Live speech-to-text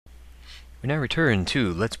We now return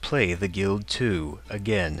to Let's Play The Guild 2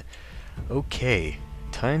 again. Okay,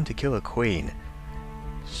 time to kill a queen.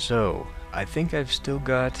 So, I think I've still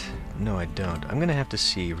got... No, I don't. I'm gonna have to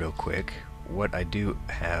see real quick what I do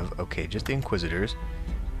have. Okay, just the Inquisitors.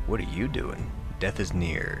 What are you doing? Death is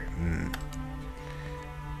near.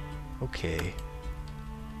 Okay.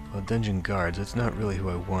 Well, Dungeon Guards, that's not really who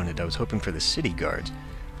I wanted. I was hoping for the City Guards.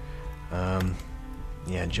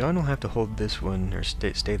 Yeah, John will have to hold this one, or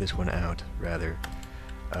stay this one out, rather.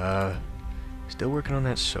 Still working on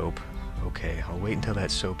that soap. Okay, I'll wait until that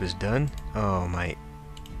soap is done. Oh, my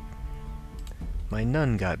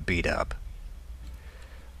nun got beat up.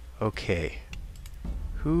 Okay.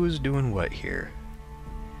 Who's doing what here?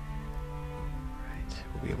 Right,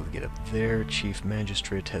 we'll be able to get up there. Chief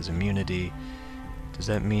Magistrate has immunity. Does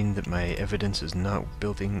that mean that my evidence is not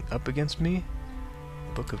building up against me?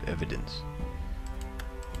 Book of Evidence.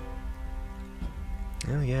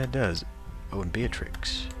 Oh, yeah, it does. Oh, and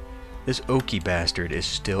Beatrix. This Oki bastard is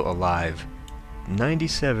still alive.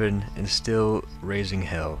 97 and still raising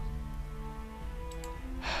hell.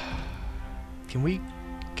 Can we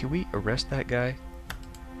arrest that guy?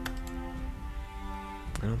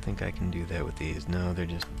 I don't think I can do that with these. No, they're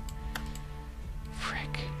just...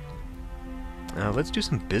 Frick. Let's do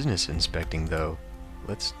some business inspecting, though.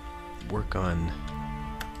 Let's work on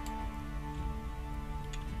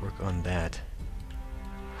that.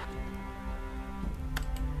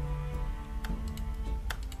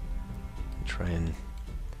 Try and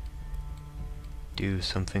do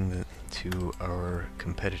something to our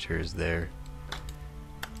competitors there.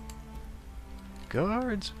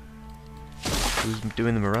 Guards! Who's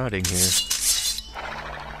doing the marauding here?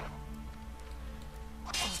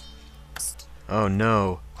 Oh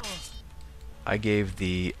no! I gave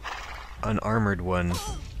the unarmored one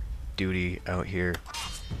duty out here.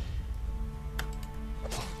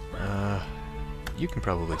 You can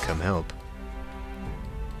probably come help.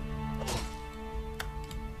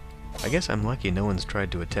 I guess I'm lucky no one's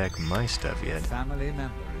tried to attack my stuff yet. Family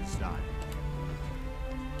member is dying.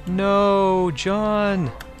 No,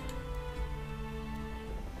 John!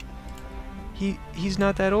 He's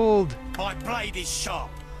not that old. My blade is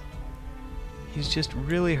sharp. He's just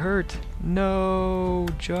really hurt. No,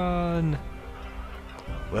 John.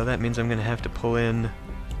 Well, that means I'm gonna have to pull in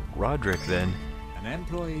Roderick then. An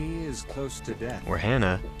employee is close to death. Or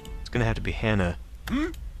Hannah. It's gonna have to be Hannah.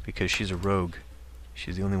 Because she's a rogue.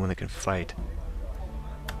 She's the only one that can fight.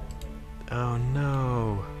 Oh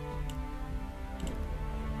no.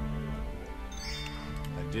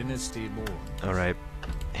 A dynasty born. Alright.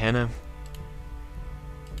 Hannah.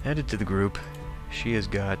 Added to the group. She has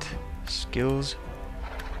got skills.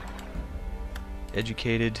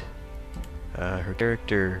 Educated. Her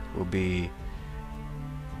character will be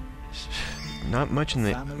not much in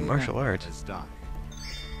the martial arts.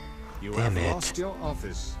 You Damn have it. lost your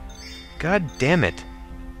office. God damn it!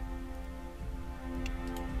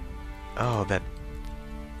 Oh, that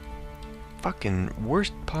fucking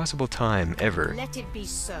worst possible time ever. Let it be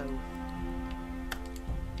so.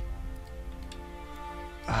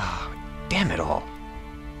 Ah, damn it all.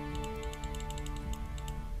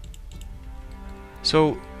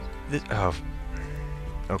 So, this, oh,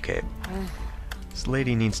 okay. This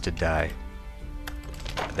lady needs to die.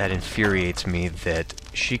 That infuriates me that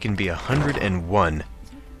she can be 101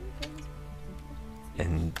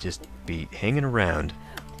 and just be hanging around.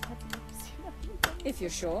 If you're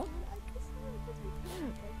sure.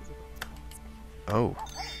 Oh,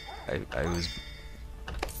 I was...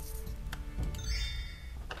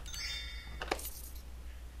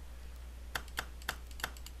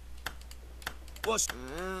 What's...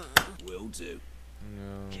 Will do.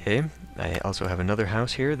 Okay, I also have another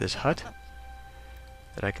house here, this hut,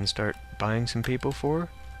 that I can start buying some people for.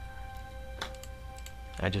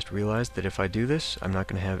 I just realized that if I do this, I'm not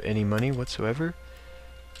going to have any money whatsoever.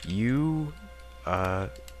 You,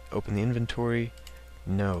 open the inventory.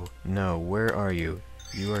 No, where are you?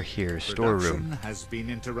 You are here, storeroom. Production has been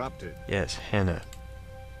interrupted. Yes, Hannah.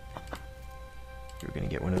 You're going to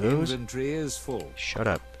get one of those. Inventory is full. Shut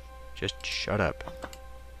up. Just shut up.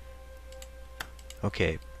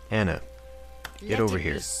 Okay, Hannah, get over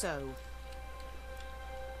here. So.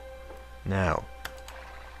 Now,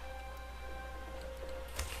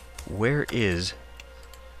 where is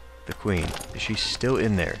the queen? Is she still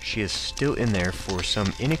in there? She is still in there for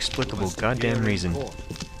some inexplicable goddamn reason.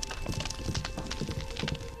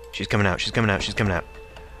 She's coming out, she's coming out, she's coming out.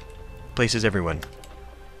 Places everyone.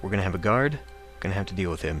 We're gonna have a guard. Gonna have to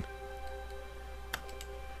deal with him.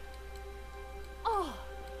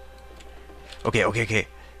 Okay.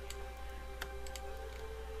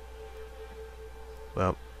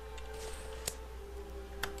 Well,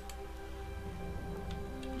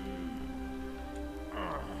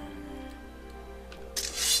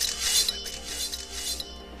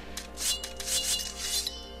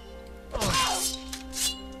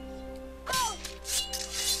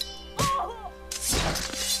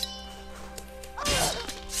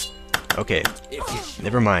 Okay,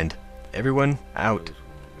 never mind. Everyone, out.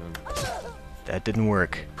 That didn't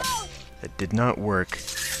work. That did not work.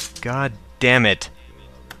 God damn it!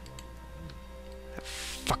 That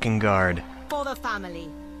fucking guard. For the family.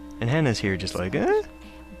 And Hannah's here just like, eh?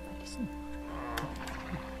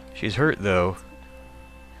 She's hurt, though.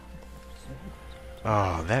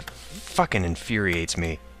 Oh, that fucking infuriates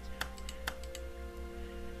me.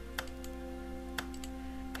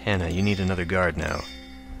 Hannah, you need another guard now.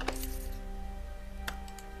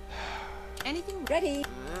 Anything ready?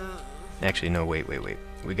 Actually, no, wait.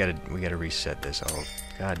 We gotta reset this all.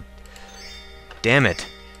 God damn it.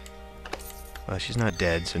 Well, she's not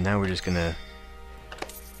dead, so now we're just gonna...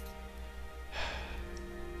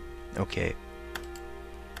 Okay.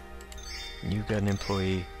 You've got an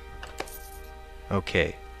employee.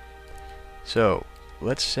 Okay. So,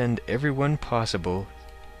 let's send everyone possible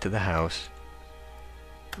to the house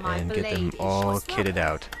and get them all kitted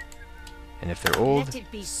out. And if they're old, Let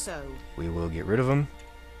it be so. we will get rid of them.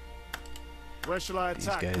 Where shall I These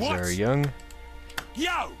attack? guys are young.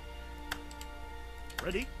 Yo!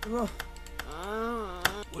 Ready? Will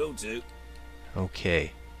do.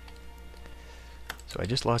 Okay. So I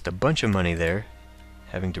just lost a bunch of money there,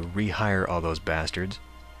 having to rehire all those bastards.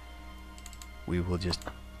 We will just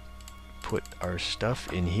put our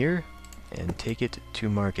stuff in here and take it to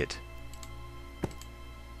market.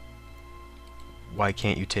 Why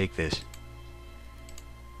can't you take this?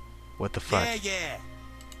 What the fuck? Yeah.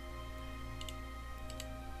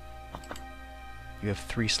 You have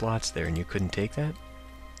 3 slots there and you couldn't take that?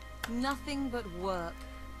 Nothing but work.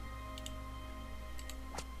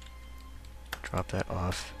 Drop that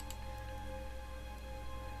off.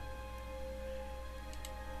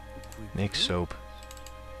 Make soap.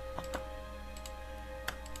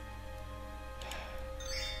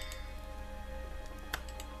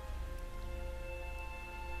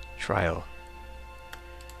 Trial.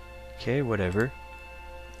 Okay, whatever.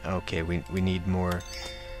 Okay, we need more.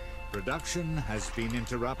 Production has been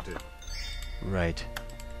interrupted. Right.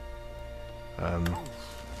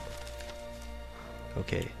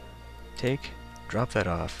 Okay. Drop that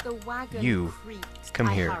off. The wagon You, creaks. come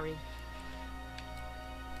I here. hurry.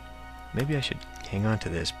 Maybe I should hang on to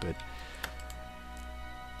this, but...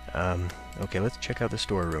 okay, let's check out the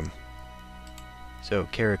storeroom. So,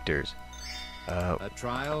 characters. A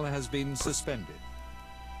trial has been suspended.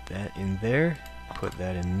 That in there. Put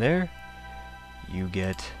that in there. You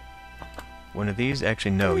get one of these.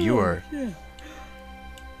 Actually, no, you are...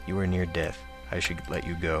 You are near death. I should let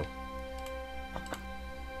you go.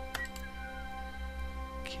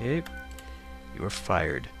 Okay. You are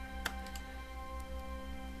fired.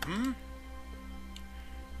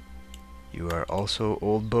 You are also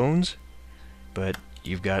old bones, but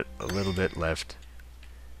you've got a little bit left.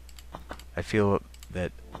 I feel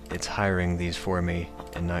that it's hiring these for me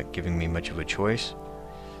and not giving me much of a choice.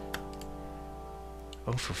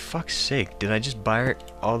 Oh, for fuck's sake, did I just buy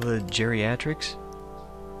all the geriatrics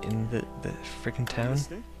in the frickin' town?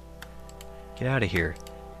 Get out of here.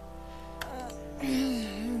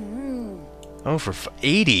 Oh, for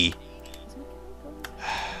 80?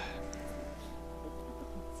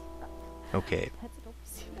 Okay.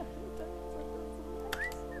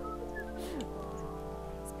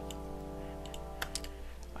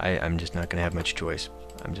 I'm just not gonna have much choice.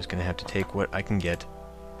 I'm just gonna have to take what I can get.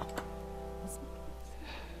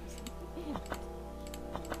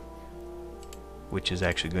 Which is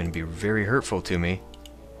actually going to be very hurtful to me.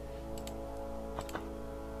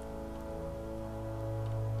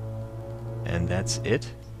 And that's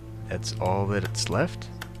it. That's all that it's left.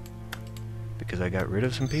 Because I got rid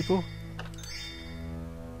of some people.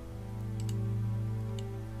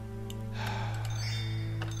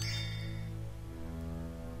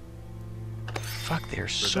 Fuck, they're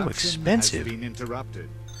so expensive. Has been interrupted.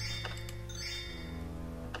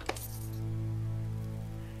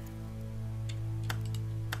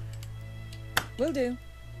 Will do.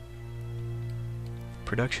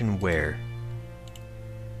 Production where?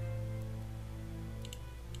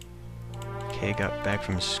 Okay, got back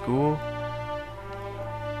from school.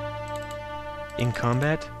 In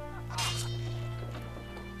combat?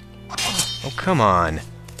 Oh, come on.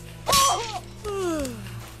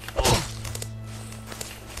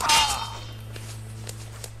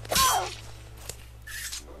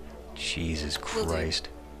 Jesus Christ.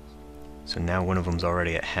 So now one of them's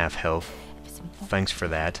already at half health. Thanks for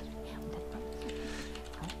that.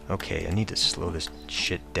 Okay, I need to slow this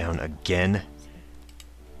shit down again.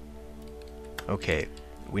 Okay,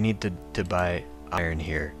 we need to buy iron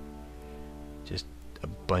here. Just a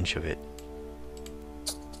bunch of it.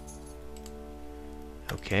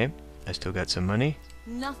 Okay, I still got some money.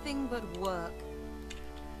 Nothing but work.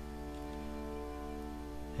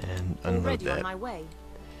 And unload Already that. on my way.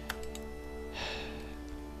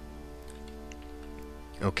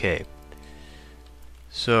 Okay.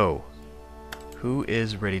 So, who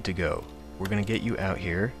is ready to go? We're gonna get you out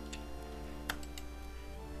here.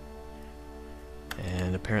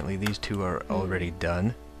 And apparently these two are already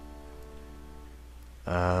done.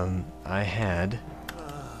 I had...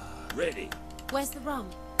 Ready. Where's the rum?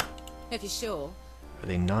 If you're sure. Are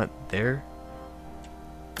they not there?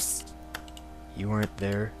 Psst. You aren't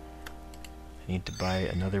there. I need to buy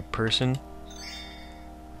another person.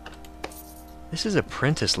 This is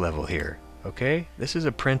apprentice level here, okay? This is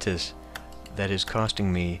apprentice that is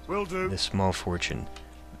costing me Will do. this small fortune.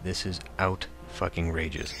 This is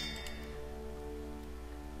out-fucking-rageous.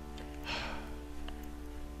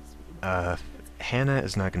 Hannah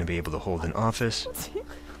is not going to be able to hold an office.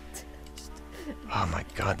 Oh my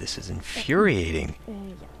god, this is infuriating.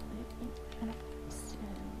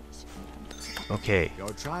 Okay, Your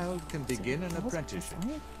child can begin an apprenticeship.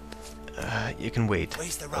 you can wait.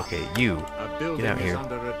 Where's the rum? Okay, you. A building out is here.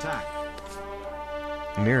 under attack.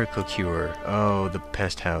 Miracle Cure. Oh, the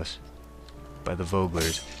pest house. By the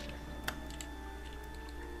Voglers.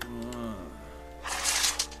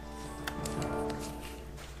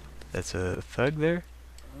 That's a thug there?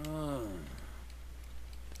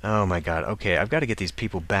 Oh my god, okay, I've got to get these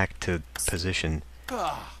people back to position.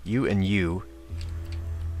 You and you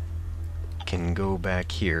can go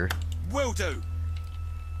back here. Will do.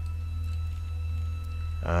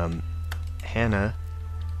 Hannah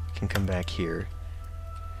can come back here.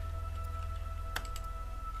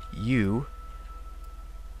 You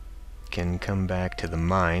can come back to the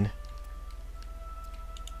mine,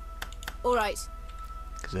 All right.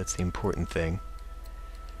 because that's the important thing.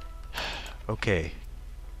 Okay.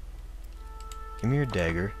 Give me your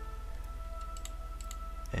dagger.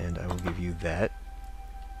 And I will give you that.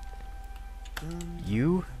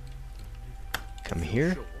 You come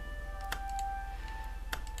here.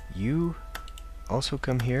 You also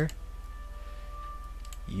come here.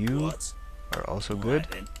 You What? are also All good.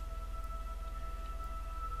 right, then.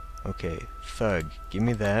 Okay, thug, give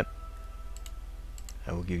me that.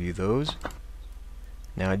 I will give you those.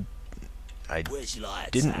 Now, I Where's your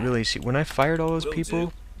lights didn't at? really see... When I fired all those Will people,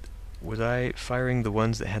 do. was I firing the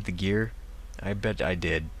ones that had the gear? I bet I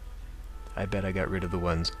did. I bet I got rid of the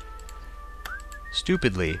ones.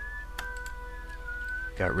 Stupidly,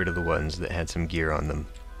 got rid of the ones that had some gear on them.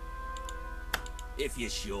 If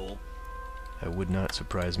you're sure. That would not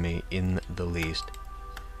surprise me in the least.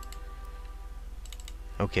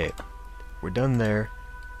 Okay, we're done there.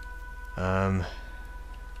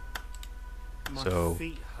 So,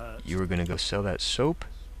 you were gonna go sell that soap,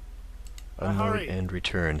 unload, hurry. and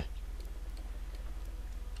return.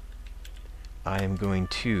 I am going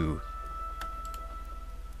to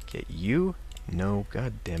get you. No,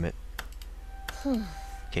 god damn it.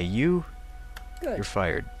 Okay, you. Good. You're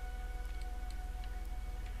fired.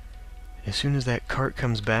 As soon as that cart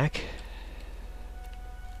comes back.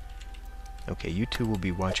 Okay, you two will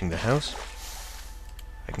be watching the house.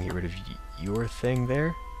 I can get rid of your thing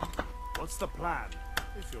there. What's the plan,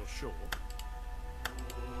 if you're sure?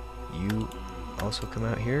 You also come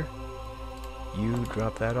out here. You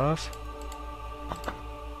drop that off.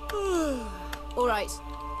 All right.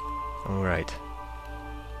 Alright.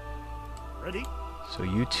 Ready? So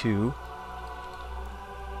you two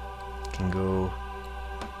can go,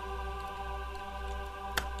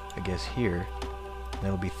 I guess, here.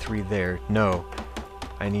 That'll be 3 there. No.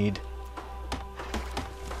 I need...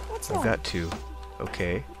 I've got 2.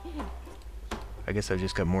 Okay. I guess I've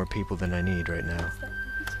just got more people than I need right now.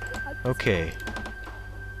 Okay.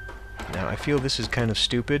 Now, I feel this is kind of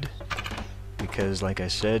stupid, because, like I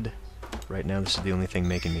said, right now this is the only thing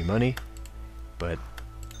making me money. But,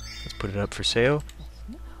 let's put it up for sale.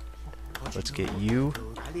 Let's get you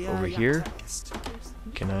over here.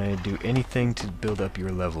 Can I do anything to build up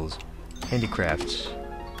your levels? Handicrafts.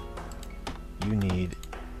 You need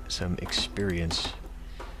some experience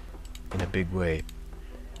in a big way.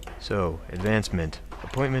 So, advancement.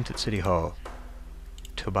 Appointment at City Hall.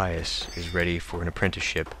 Tobias is ready for an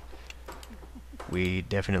apprenticeship. We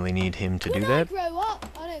definitely need him to do When I that. grow up,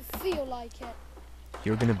 I don't feel like it.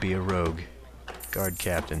 You're gonna be a rogue. Guard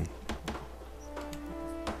captain.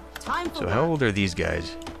 Time for So how old are these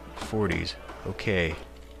guys? 40s. Okay.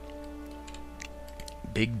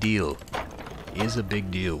 Big deal. Is a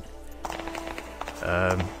big deal.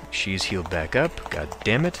 She's healed back up. God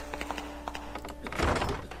damn it.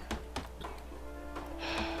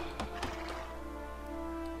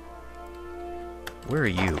 Where are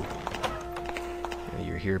you? Yeah,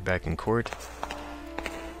 you're here back in court.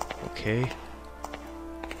 Okay.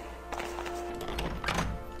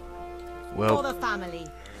 For Well, the family.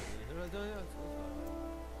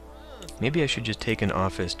 maybe I should just take an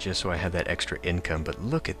office just so I have that extra income, but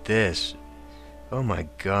look at this. Oh my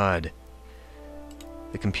god.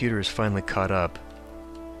 The computer is finally caught up.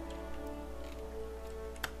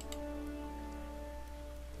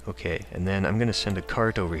 Okay, and then I'm gonna send a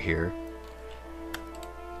cart over here.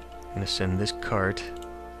 I'm gonna send this cart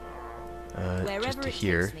just Wherever to it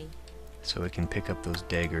here, takes me. so it can pick up those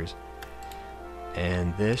daggers.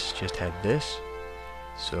 And this just had this,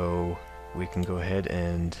 so we can go ahead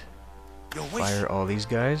and Your wish. fire all these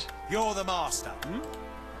guys. You're the master.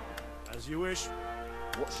 As you wish.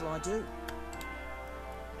 What shall I do?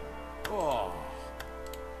 Oh,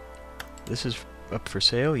 This is up for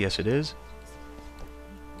sale? Yes, it is.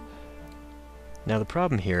 Now the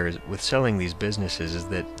problem here is with selling these businesses is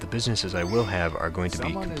that the businesses I will have are going to be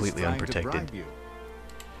Someone is completely trying to unprotected. bribe you.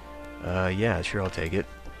 Yeah, sure, I'll take it.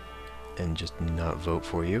 And just not vote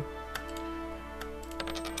for you.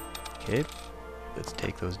 Okay, let's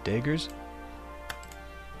take those daggers.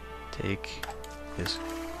 Take this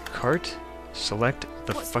cart. Select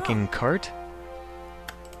the What's fucking wrong? cart.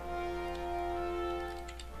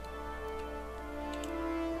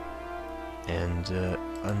 And The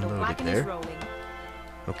unload it wagon is there. rolling.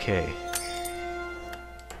 Okay.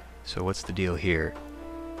 So what's the deal here?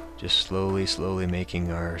 Just slowly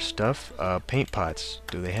making our stuff. Paint pots.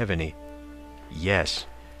 Do they have any? Yes.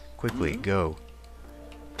 Quickly, go.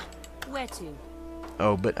 Where to?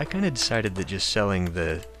 Oh, but I kind of decided that just selling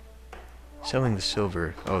the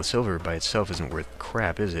silver. Oh, silver by itself isn't worth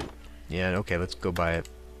crap, is it? Yeah, okay, let's go buy it.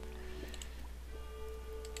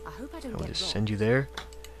 I hope I don't I'll get just robbed. send you there.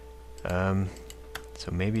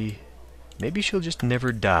 So maybe she'll just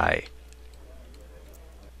never die.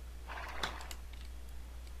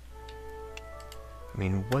 I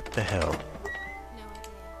mean, what the hell? No idea.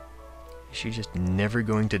 Is she just never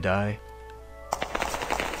going to die?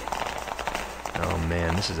 Oh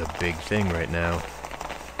man, this is a big thing right now.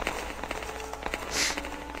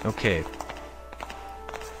 Okay.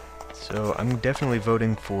 So I'm definitely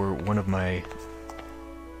voting for one of my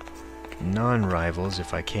non-rivals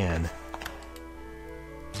if I can.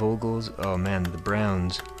 Vogel's, oh man, the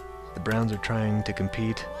Browns. The Browns are trying to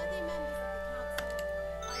compete. Worthy members of the council,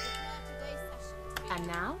 I declare today's session to be... And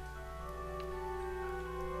now?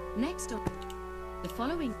 Next on the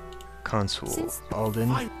following. Consul, Since- Alden,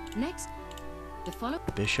 Next. The follow.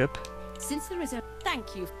 Bishop. Since there is a...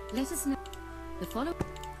 Thank you. Let us know. The follow.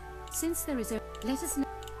 Since there is a... Let us know.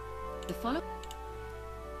 The follow.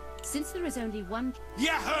 Since there is only one...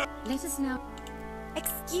 Yahoo! Let us know.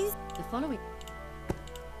 Excuse... The following.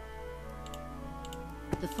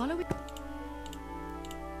 The following...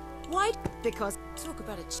 Why? Because... Talk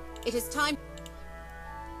about it. It is time...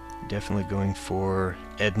 Definitely going for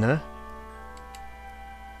Edna.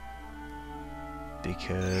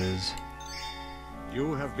 Because...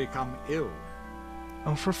 You have become ill.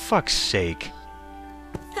 Oh, for fuck's sake.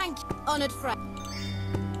 Thank you, honored friend.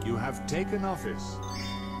 You have taken office.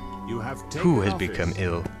 You have taken Who has office. become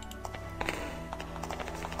ill?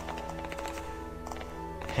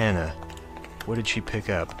 Hannah. What did she pick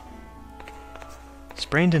up?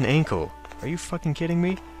 Sprained an ankle. Are you fucking kidding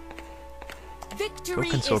me? Victory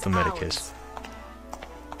Go consult is a medicus. ours.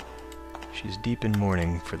 She's deep in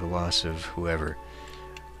mourning for the loss of whoever.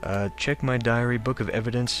 Check my diary, book of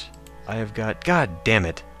evidence. I have got... God damn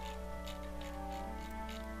it!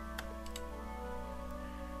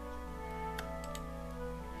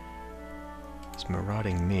 It's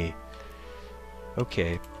marauding me.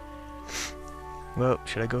 Okay. Well,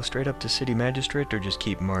 should I go straight up to city magistrate or just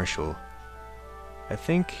keep marshal? I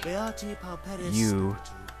think you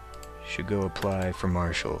should go apply for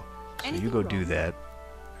marshal. So you Anything go do wrong? that.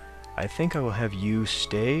 I think I will have you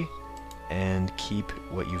stay and keep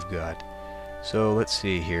what you've got. So let's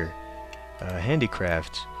see here.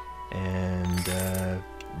 Handicrafts and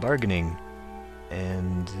bargaining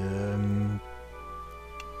and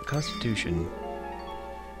Constitution.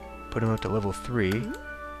 Put him up to level 3.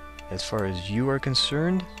 As far as you are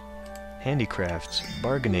concerned, handicrafts,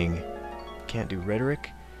 bargaining. Can't do rhetoric,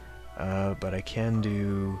 but I can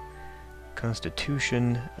do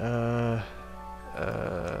Constitution,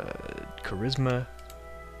 charisma.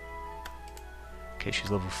 Okay, she's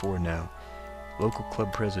level 4 now. Local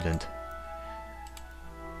club president.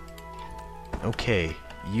 Okay,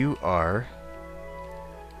 you are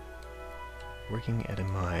working at a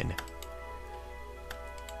mine.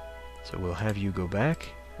 So we'll have you go back,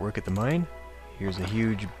 work at the mine. Here's a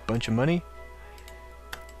huge bunch of money.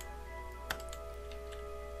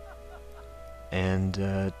 And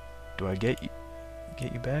do I get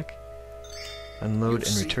get you back? Unload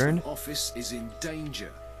and return? Office is in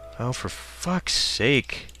danger. Oh, for fuck's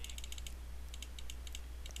sake.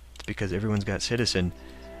 It's because everyone's got citizen.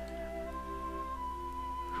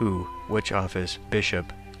 Who? Which office?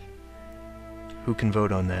 Bishop. Who can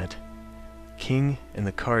vote on that? King and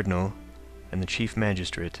the Cardinal and the Chief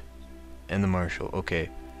Magistrate and the Marshal. Okay.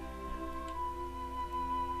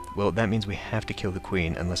 Well, that means we have to kill the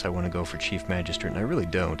Queen unless I want to go for Chief Magistrate, and I really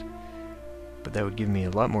don't. But that would give me a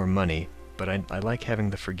lot more money, but I like having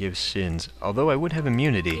the Forgive Sins, although I would have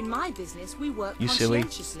immunity. In my business, we work You silly.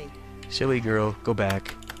 conscientiously. Silly girl, go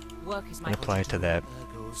back Work is my and apply it to that.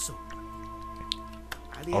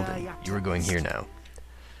 Alden, you are going here now.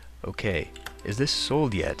 Okay, is this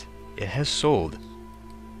sold yet? It has sold,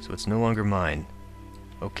 so it's no longer mine.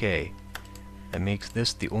 Okay, that makes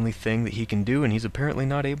this the only thing that he can do, and he's apparently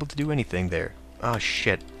not able to do anything there. Ah,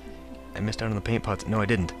 shit. I missed out on the paint pots. No, I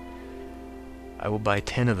didn't. I will buy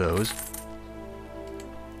 10 of those.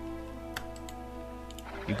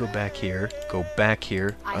 You go back here,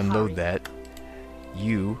 unload that.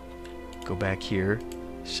 You go back here,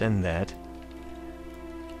 send that.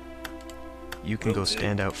 You can go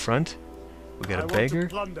stand out front. We got a beggar.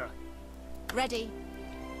 Plunder. Ready.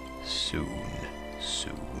 Soon.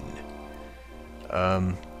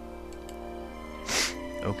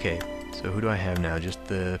 Okay, so who do I have now? Just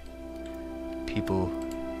the people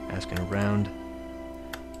asking around.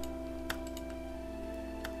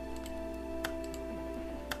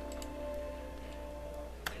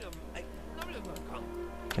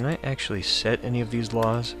 Can I actually set any of these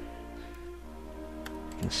laws?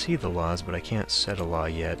 I can see the laws, but I can't set a law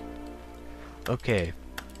yet. Okay.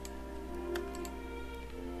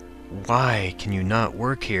 Why can you not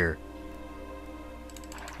work here?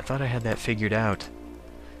 I thought I had that figured out.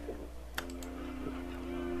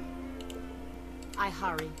 I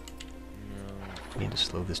hurry. I need to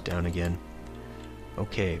slow this down again.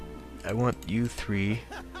 Okay, I want you three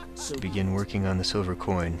to begin working on the silver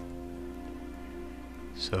coin.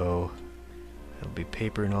 So, it'll be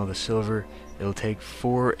paper and all the silver. It'll take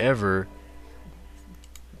forever,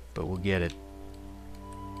 but we'll get it.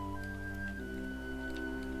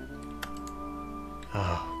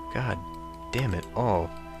 Oh, god damn it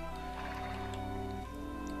all.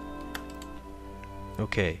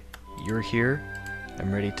 Okay, you're here.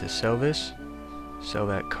 I'm ready to sell this. Sell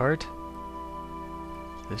that cart.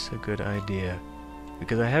 Is this a good idea?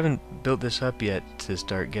 Because I haven't built this up yet to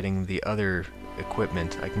start getting the other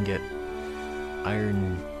equipment. I can get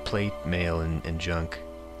iron plate mail and junk.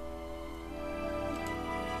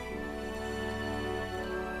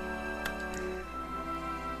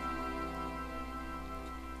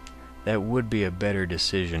 That would be a better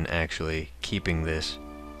decision, actually, keeping this.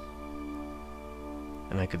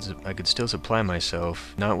 And I could still supply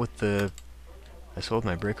myself, not with the... I sold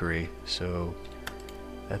my brickery, so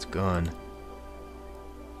that's gone.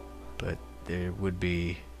 But there would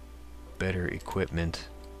be better equipment,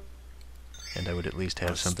 and I would at least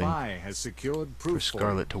have something has secured proof for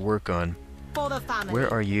Scarlet to work on. For the family.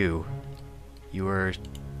 Where are you? You are...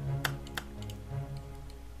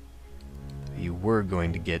 You were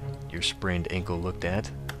going to get your sprained ankle looked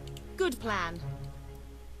at. Good plan.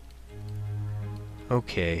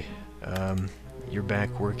 Okay, you're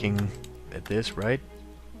back working at this, right?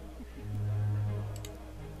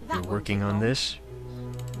 That You're won't working take on long. this?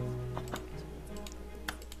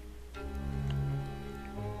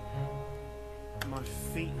 My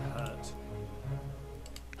feet hurt.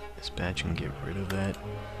 Dispatch and get rid of that.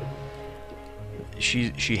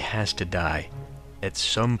 She has to die. At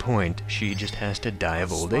some point, she just has to die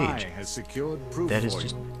of old age. Has secured proof That is for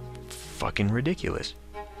just you. fucking ridiculous.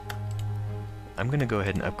 I'm gonna go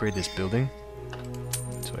ahead and upgrade this building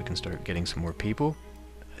so I can start getting some more people.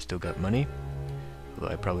 I still got money,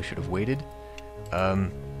 although I probably should have waited.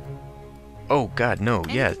 Oh god, no,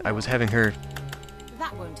 yeah, I was having her...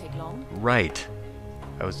 That won't take long. Right.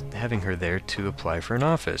 I was having her there to apply for an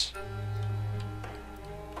office.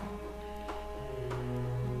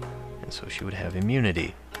 And so she would have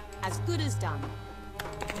immunity. As good as done.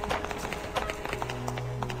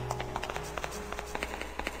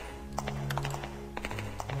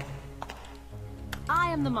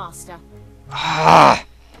 I am the master. Ah!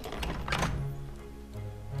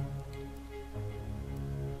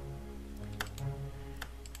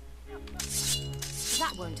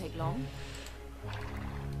 That won't take long.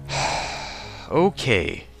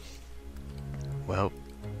 Okay. Well,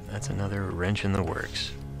 that's another wrench in the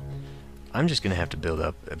works. I'm just gonna have to build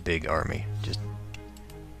up a big army. Just...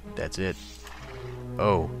 that's it.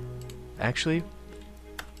 Oh. Actually...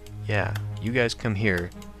 yeah, you guys come here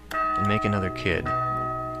and make another kid.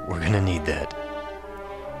 We're gonna need that.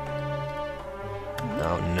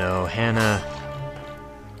 no, Hannah.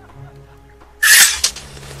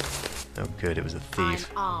 Oh good, it was a thief.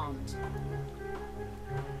 I'm armed.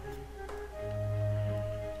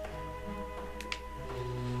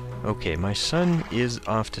 Okay, my son is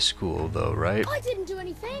off to school though, right? I didn't do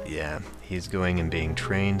anything. Yeah, he's going and being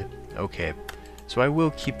trained. Okay, so I will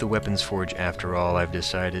keep the weapons forge after all, I've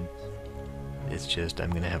decided. It's just I'm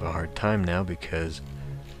gonna have a hard time now because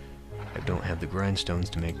I don't have the grindstones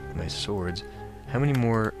to make my swords. How many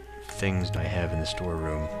more things do I have in the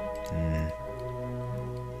storeroom?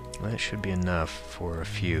 Well, that should be enough for a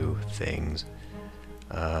few things.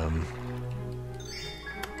 A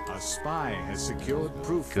spy has secured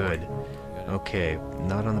proof. Good. Okay,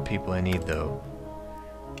 not on the people I need though.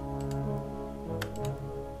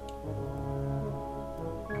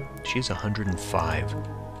 She's 105.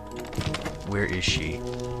 Where is she?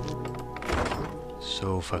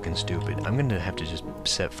 So fucking stupid. I'm gonna have to just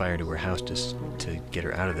set fire to her house just to get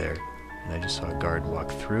her out of there. And I just saw a guard walk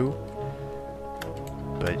through.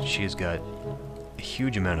 But she's got a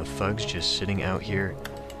huge amount of thugs just sitting out here.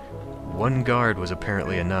 One guard was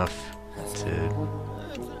apparently enough to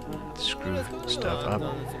screw stuff up.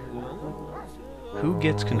 Who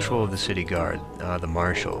gets control of the city guard? The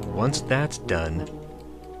marshal. Once that's done,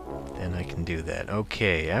 then I can do that.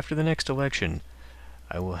 Okay, after the next election,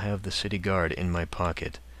 I will have the city guard in my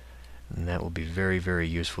pocket. And that will be very, very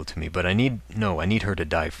useful to me. But I need her to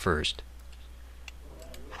die first.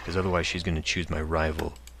 Because otherwise she's going to choose my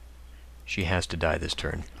rival. She has to die this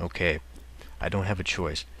turn. Okay. I don't have a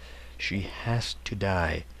choice. She has to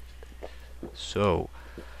die. So,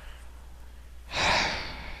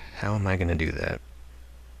 how am I going to do that?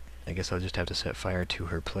 I guess I'll just have to set fire to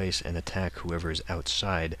her place and attack whoever is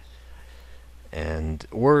outside.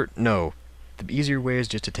 Or, no. The easier way is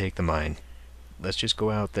just to take the mine. Let's just go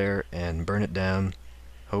out there and burn it down.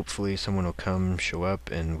 Hopefully someone will come, show up,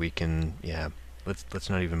 and we can, yeah, let's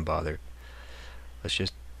not even bother. Let's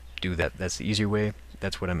just do that. That's the easier way.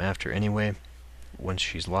 That's what I'm after anyway. Once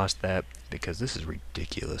she's lost that, because this is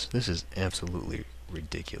ridiculous. This is absolutely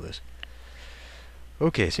ridiculous.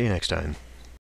 Okay, see you next time.